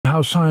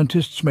how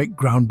scientists make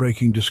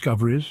groundbreaking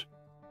discoveries?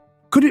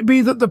 Could it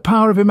be that the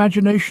power of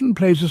imagination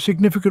plays a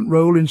significant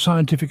role in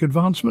scientific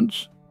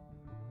advancements?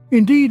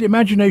 Indeed,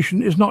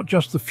 imagination is not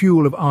just the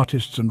fuel of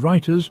artists and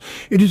writers,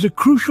 it is a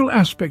crucial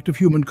aspect of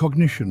human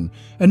cognition,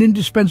 an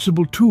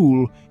indispensable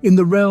tool in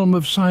the realm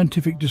of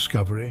scientific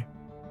discovery.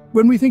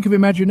 When we think of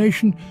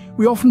imagination,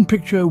 we often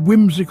picture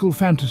whimsical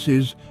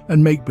fantasies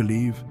and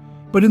make-believe.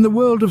 But in the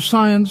world of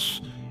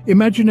science,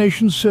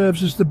 imagination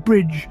serves as the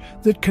bridge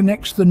that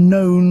connects the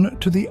known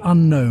to the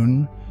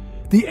unknown,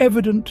 the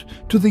evident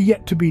to the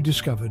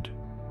yet-to-be-discovered.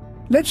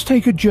 Let's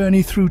take a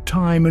journey through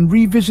time and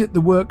revisit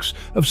the works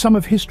of some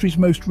of history's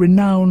most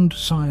renowned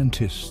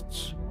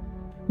scientists.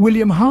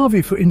 William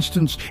Harvey, for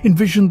instance,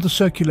 envisioned the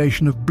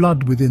circulation of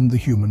blood within the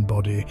human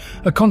body,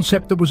 a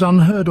concept that was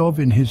unheard of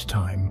in his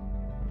time.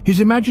 His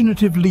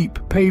imaginative leap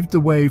paved the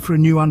way for a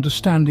new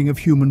understanding of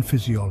human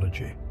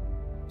physiology.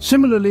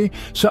 Similarly,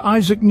 Sir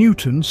Isaac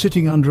Newton,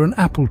 sitting under an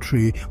apple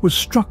tree, was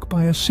struck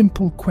by a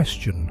simple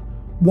question.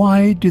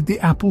 Why did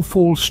the apple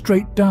fall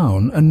straight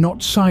down and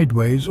not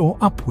sideways or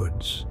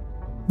upwards?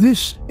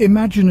 This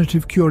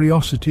imaginative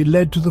curiosity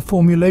led to the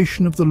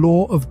formulation of the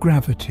law of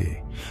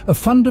gravity, a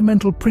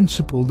fundamental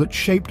principle that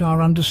shaped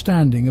our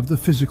understanding of the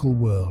physical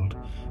world.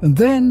 And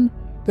then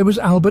there was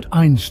Albert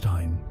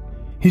Einstein.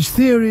 His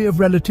theory of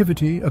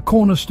relativity, a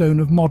cornerstone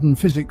of modern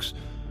physics,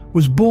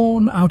 was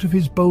born out of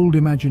his bold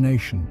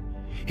imagination.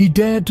 He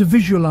dared to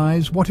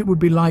visualize what it would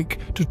be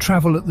like to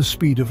travel at the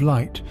speed of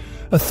light,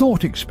 a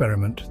thought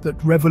experiment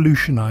that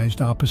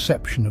revolutionized our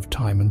perception of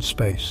time and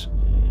space.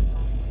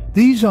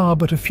 These are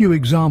but a few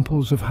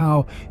examples of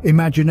how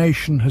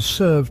imagination has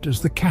served as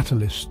the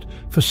catalyst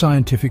for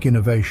scientific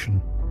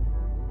innovation.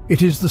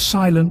 It is the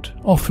silent,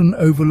 often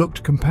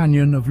overlooked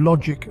companion of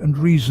logic and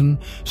reason,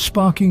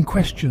 sparking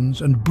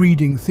questions and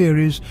breeding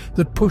theories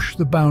that push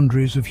the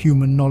boundaries of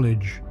human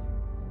knowledge.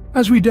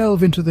 As we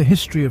delve into the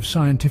history of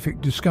scientific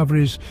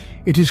discoveries,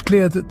 it is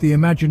clear that the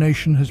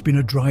imagination has been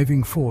a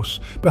driving force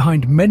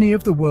behind many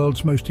of the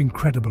world's most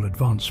incredible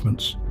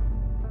advancements.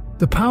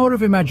 The power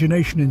of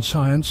imagination in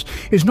science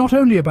is not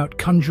only about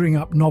conjuring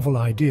up novel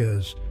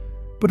ideas,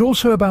 but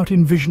also about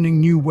envisioning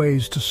new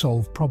ways to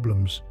solve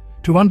problems,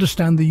 to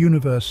understand the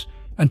universe,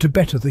 and to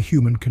better the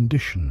human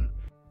condition.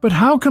 But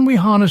how can we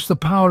harness the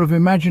power of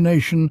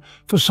imagination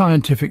for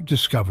scientific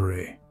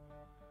discovery?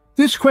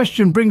 This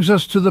question brings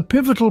us to the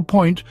pivotal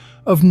point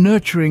of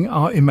nurturing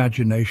our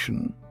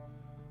imagination.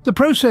 The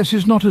process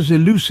is not as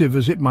elusive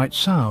as it might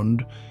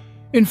sound.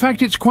 In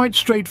fact, it's quite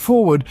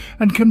straightforward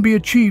and can be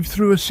achieved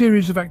through a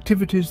series of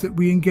activities that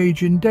we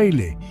engage in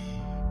daily.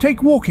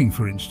 Take walking,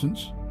 for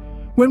instance.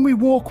 When we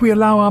walk, we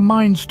allow our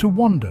minds to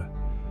wander.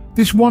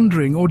 This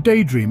wandering or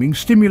daydreaming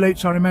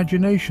stimulates our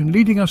imagination,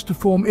 leading us to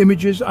form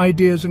images,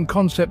 ideas, and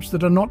concepts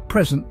that are not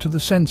present to the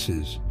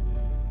senses.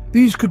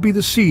 These could be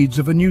the seeds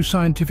of a new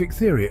scientific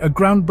theory, a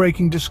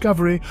groundbreaking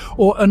discovery,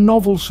 or a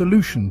novel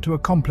solution to a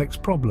complex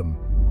problem.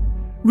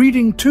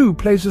 Reading, too,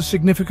 plays a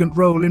significant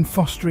role in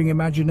fostering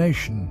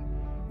imagination.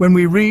 When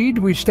we read,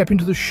 we step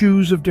into the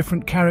shoes of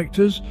different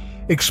characters,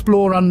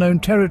 explore unknown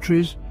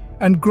territories,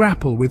 and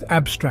grapple with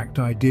abstract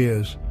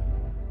ideas.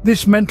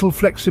 This mental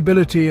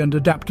flexibility and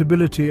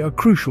adaptability are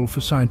crucial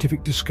for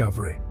scientific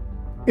discovery.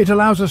 It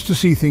allows us to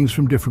see things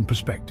from different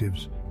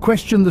perspectives,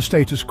 question the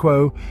status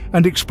quo,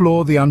 and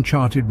explore the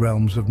uncharted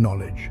realms of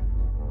knowledge.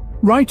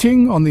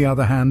 Writing, on the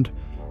other hand,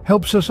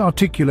 helps us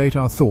articulate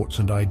our thoughts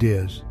and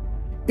ideas.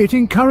 It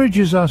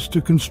encourages us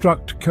to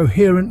construct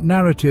coherent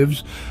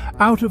narratives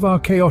out of our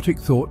chaotic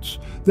thoughts,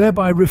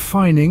 thereby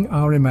refining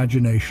our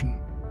imagination.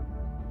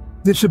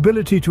 This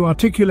ability to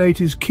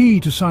articulate is key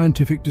to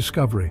scientific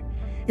discovery.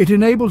 It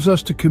enables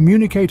us to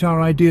communicate our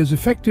ideas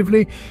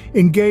effectively,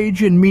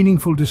 engage in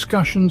meaningful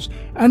discussions,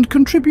 and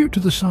contribute to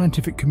the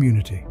scientific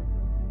community.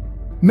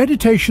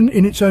 Meditation,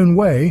 in its own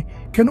way,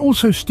 can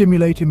also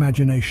stimulate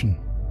imagination.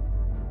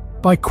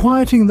 By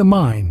quieting the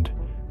mind,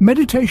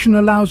 meditation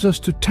allows us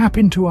to tap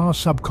into our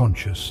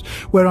subconscious,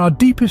 where our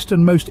deepest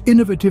and most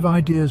innovative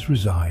ideas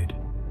reside.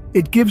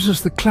 It gives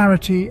us the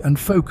clarity and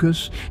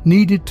focus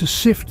needed to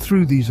sift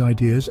through these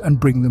ideas and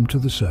bring them to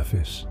the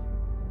surface.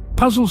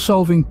 Puzzle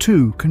solving,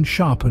 too, can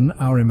sharpen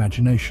our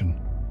imagination.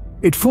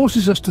 It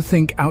forces us to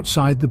think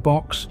outside the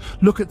box,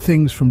 look at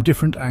things from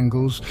different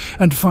angles,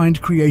 and find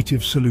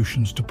creative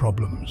solutions to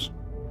problems.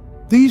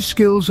 These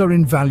skills are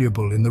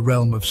invaluable in the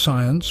realm of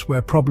science,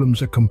 where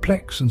problems are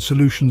complex and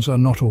solutions are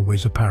not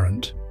always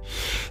apparent.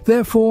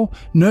 Therefore,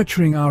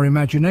 nurturing our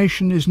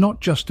imagination is not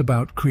just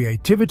about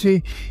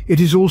creativity, it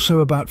is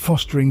also about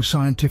fostering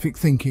scientific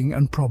thinking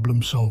and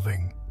problem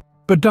solving.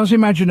 But does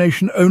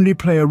imagination only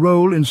play a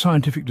role in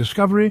scientific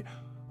discovery,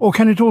 or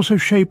can it also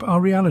shape our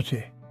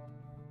reality?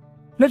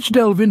 Let's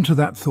delve into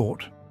that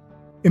thought.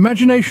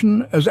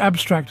 Imagination, as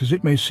abstract as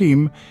it may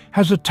seem,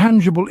 has a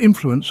tangible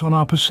influence on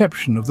our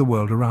perception of the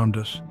world around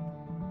us.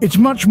 It's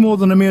much more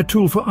than a mere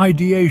tool for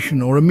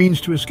ideation or a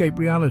means to escape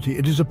reality.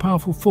 It is a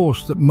powerful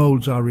force that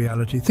molds our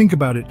reality. Think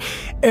about it.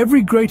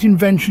 Every great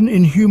invention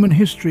in human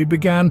history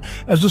began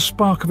as a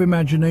spark of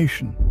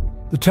imagination.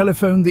 The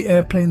telephone, the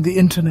airplane, the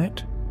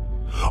internet.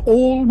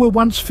 All were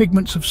once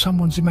figments of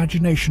someone's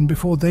imagination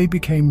before they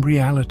became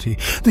reality.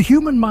 The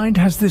human mind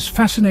has this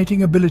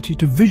fascinating ability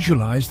to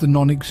visualize the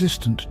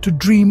non-existent, to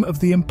dream of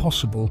the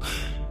impossible,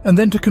 and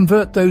then to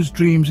convert those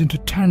dreams into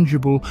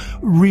tangible,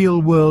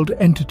 real-world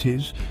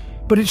entities.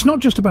 But it's not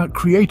just about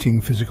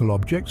creating physical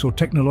objects or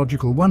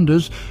technological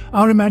wonders.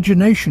 Our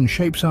imagination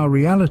shapes our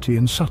reality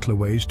in subtler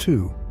ways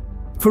too.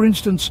 For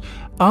instance,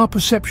 our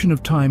perception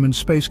of time and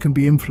space can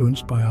be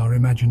influenced by our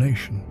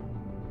imagination.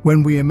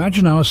 When we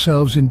imagine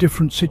ourselves in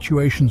different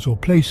situations or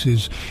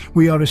places,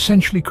 we are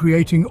essentially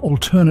creating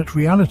alternate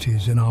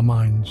realities in our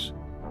minds.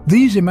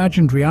 These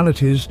imagined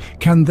realities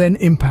can then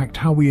impact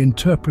how we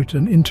interpret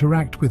and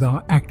interact with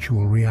our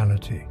actual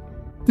reality.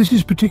 This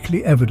is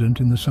particularly evident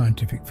in the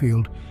scientific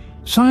field.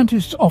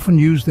 Scientists often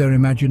use their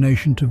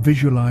imagination to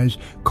visualize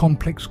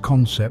complex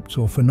concepts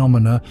or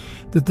phenomena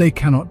that they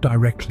cannot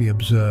directly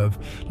observe,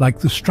 like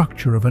the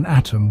structure of an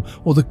atom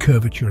or the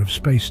curvature of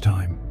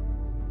space-time.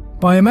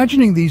 By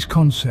imagining these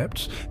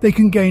concepts, they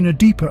can gain a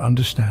deeper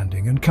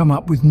understanding and come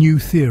up with new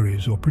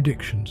theories or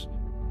predictions.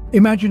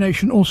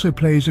 Imagination also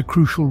plays a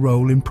crucial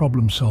role in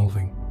problem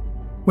solving.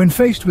 When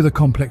faced with a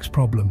complex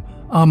problem,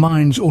 our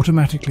minds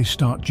automatically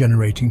start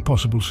generating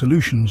possible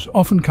solutions,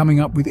 often coming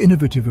up with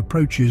innovative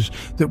approaches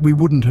that we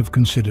wouldn't have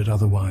considered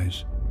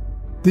otherwise.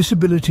 This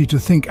ability to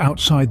think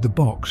outside the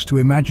box, to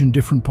imagine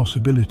different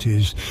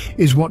possibilities,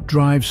 is what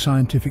drives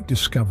scientific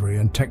discovery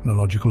and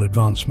technological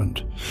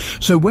advancement.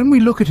 So when we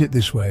look at it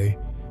this way,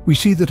 we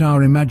see that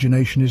our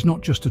imagination is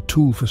not just a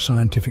tool for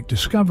scientific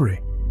discovery.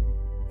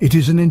 It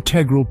is an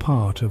integral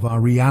part of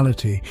our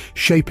reality,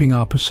 shaping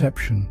our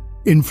perception,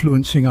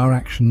 influencing our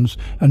actions,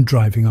 and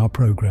driving our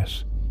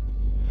progress.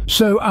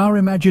 So our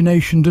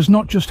imagination does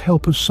not just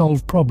help us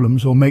solve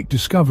problems or make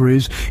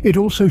discoveries, it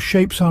also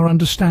shapes our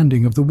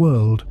understanding of the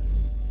world.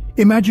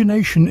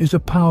 Imagination is a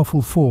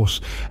powerful force,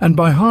 and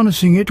by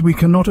harnessing it we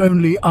can not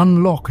only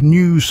unlock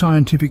new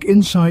scientific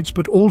insights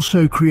but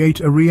also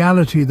create a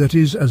reality that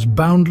is as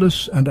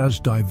boundless and as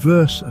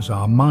diverse as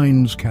our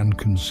minds can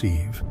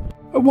conceive.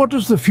 What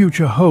does the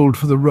future hold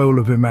for the role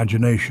of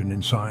imagination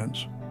in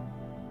science?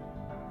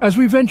 As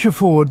we venture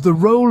forward, the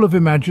role of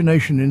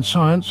imagination in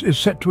science is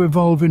set to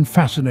evolve in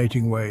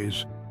fascinating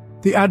ways.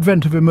 The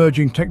advent of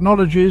emerging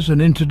technologies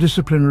and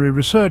interdisciplinary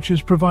research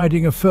is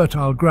providing a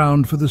fertile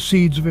ground for the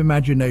seeds of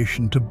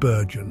imagination to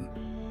burgeon.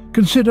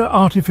 Consider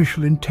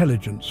artificial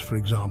intelligence, for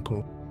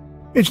example.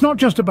 It's not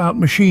just about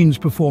machines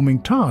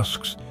performing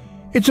tasks.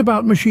 It's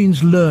about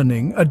machines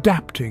learning,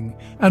 adapting,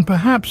 and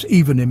perhaps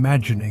even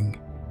imagining.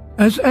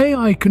 As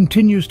AI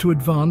continues to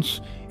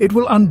advance, it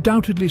will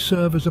undoubtedly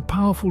serve as a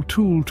powerful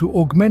tool to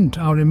augment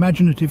our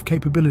imaginative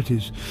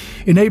capabilities,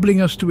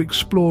 enabling us to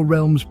explore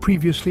realms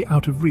previously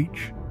out of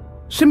reach.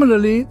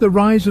 Similarly, the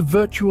rise of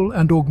virtual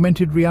and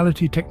augmented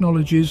reality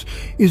technologies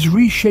is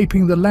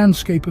reshaping the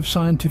landscape of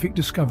scientific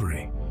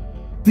discovery.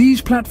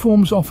 These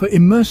platforms offer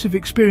immersive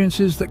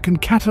experiences that can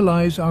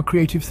catalyze our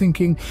creative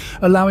thinking,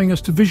 allowing us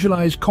to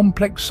visualize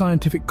complex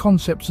scientific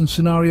concepts and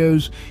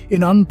scenarios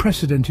in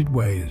unprecedented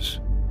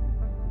ways.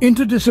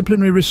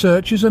 Interdisciplinary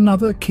research is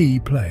another key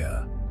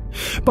player.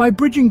 By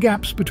bridging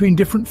gaps between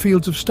different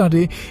fields of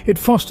study, it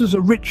fosters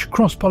a rich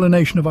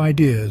cross-pollination of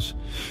ideas,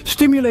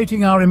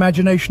 stimulating our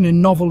imagination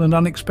in novel and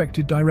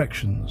unexpected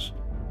directions.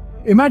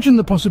 Imagine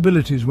the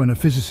possibilities when a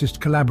physicist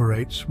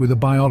collaborates with a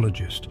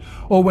biologist,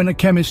 or when a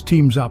chemist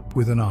teams up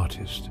with an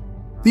artist.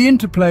 The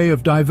interplay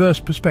of diverse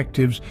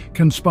perspectives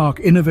can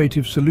spark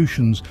innovative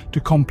solutions to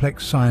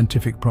complex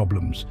scientific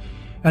problems.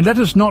 And let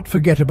us not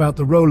forget about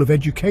the role of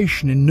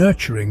education in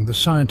nurturing the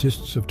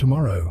scientists of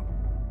tomorrow.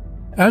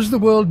 As the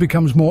world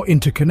becomes more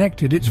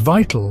interconnected, it's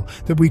vital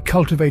that we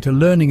cultivate a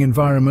learning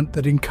environment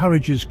that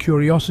encourages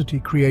curiosity,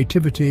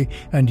 creativity,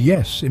 and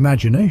yes,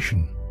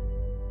 imagination.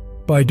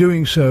 By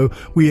doing so,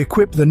 we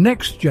equip the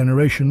next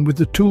generation with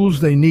the tools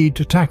they need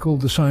to tackle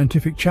the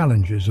scientific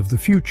challenges of the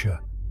future.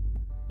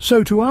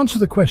 So to answer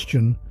the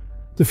question,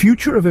 the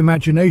future of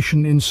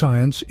imagination in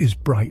science is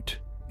bright.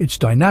 It's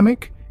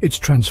dynamic, it's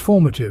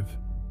transformative.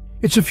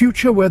 It's a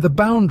future where the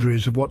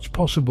boundaries of what's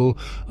possible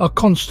are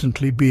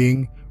constantly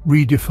being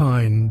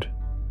redefined.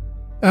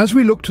 As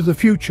we look to the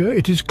future,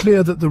 it is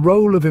clear that the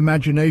role of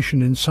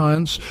imagination in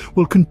science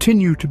will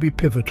continue to be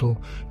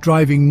pivotal,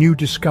 driving new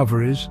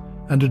discoveries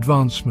and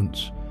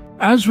advancements.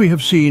 As we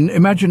have seen,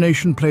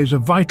 imagination plays a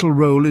vital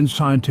role in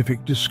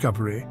scientific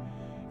discovery.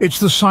 It's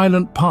the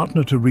silent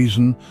partner to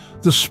reason,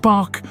 the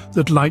spark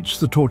that lights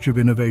the torch of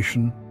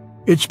innovation.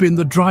 It's been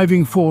the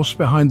driving force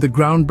behind the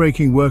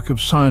groundbreaking work of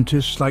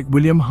scientists like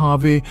William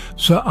Harvey,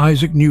 Sir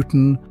Isaac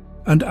Newton,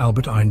 and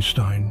Albert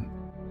Einstein.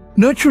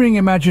 Nurturing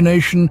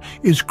imagination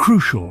is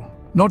crucial,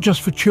 not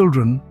just for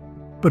children,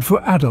 but for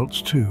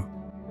adults too.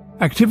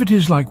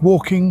 Activities like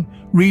walking,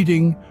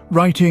 reading,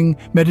 writing,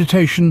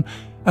 meditation,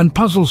 and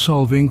puzzle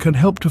solving can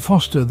help to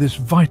foster this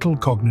vital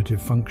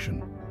cognitive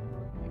function.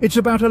 It's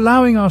about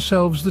allowing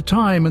ourselves the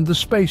time and the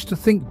space to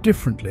think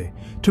differently,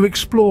 to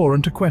explore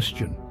and to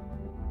question.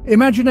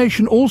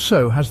 Imagination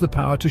also has the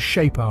power to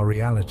shape our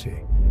reality.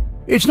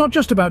 It's not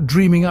just about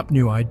dreaming up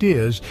new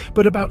ideas,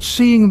 but about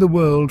seeing the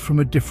world from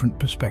a different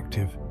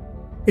perspective.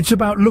 It's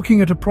about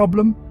looking at a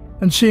problem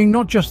and seeing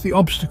not just the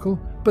obstacle,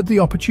 but the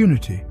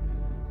opportunity.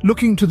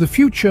 Looking to the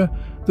future,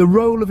 the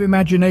role of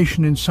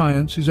imagination in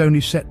science is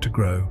only set to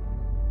grow.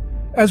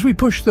 As we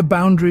push the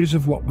boundaries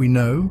of what we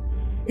know,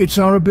 it's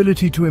our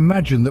ability to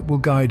imagine that will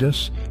guide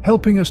us,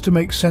 helping us to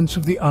make sense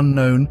of the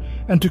unknown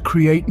and to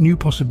create new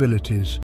possibilities.